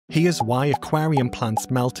Here's why aquarium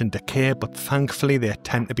plants melt and decay, but thankfully they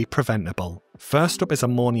tend to be preventable. First up is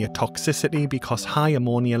ammonia toxicity, because high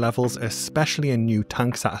ammonia levels, especially in new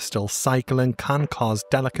tanks that are still cycling, can cause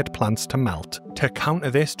delicate plants to melt. To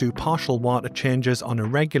counter this, do partial water changes on a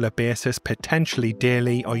regular basis, potentially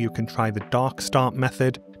daily, or you can try the dark start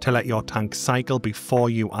method to let your tank cycle before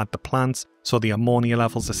you add the plants, so the ammonia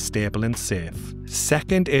levels are stable and safe.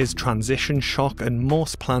 Second is transition shock, and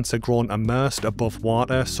most plants are grown immersed above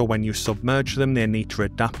water, so when you submerge them they need to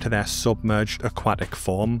adapt to their submerged aquatic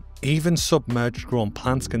form. Even submerged grown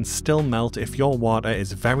plants can still melt if your water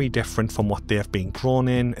is very different from what they've been grown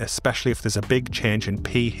in, especially if there's a big change in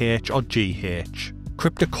pH or GH.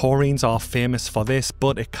 Cryptocorenes are famous for this,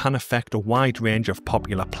 but it can affect a wide range of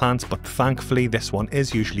popular plants, but thankfully this one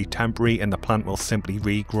is usually temporary and the plant will simply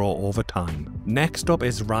regrow over time. Next up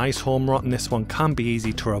is rhizome rot, and this one can be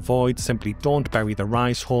easy to avoid. Simply don't bury the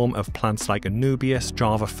rhizome of plants like Anubias,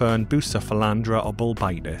 Java fern, Bucephalandra or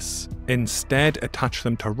Bulbitis. Instead, attach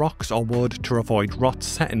them to rocks or wood to avoid rot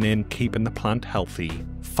setting in, keeping the plant healthy.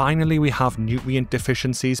 Finally, we have nutrient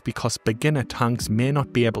deficiencies, because beginner tanks may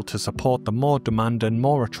not be able to support the more demanding,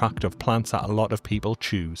 more attractive plants that a lot of people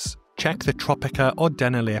choose. Check the Tropica or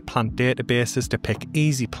Denale plant databases to pick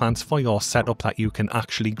easy plants for your setup that you can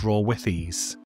actually grow with ease.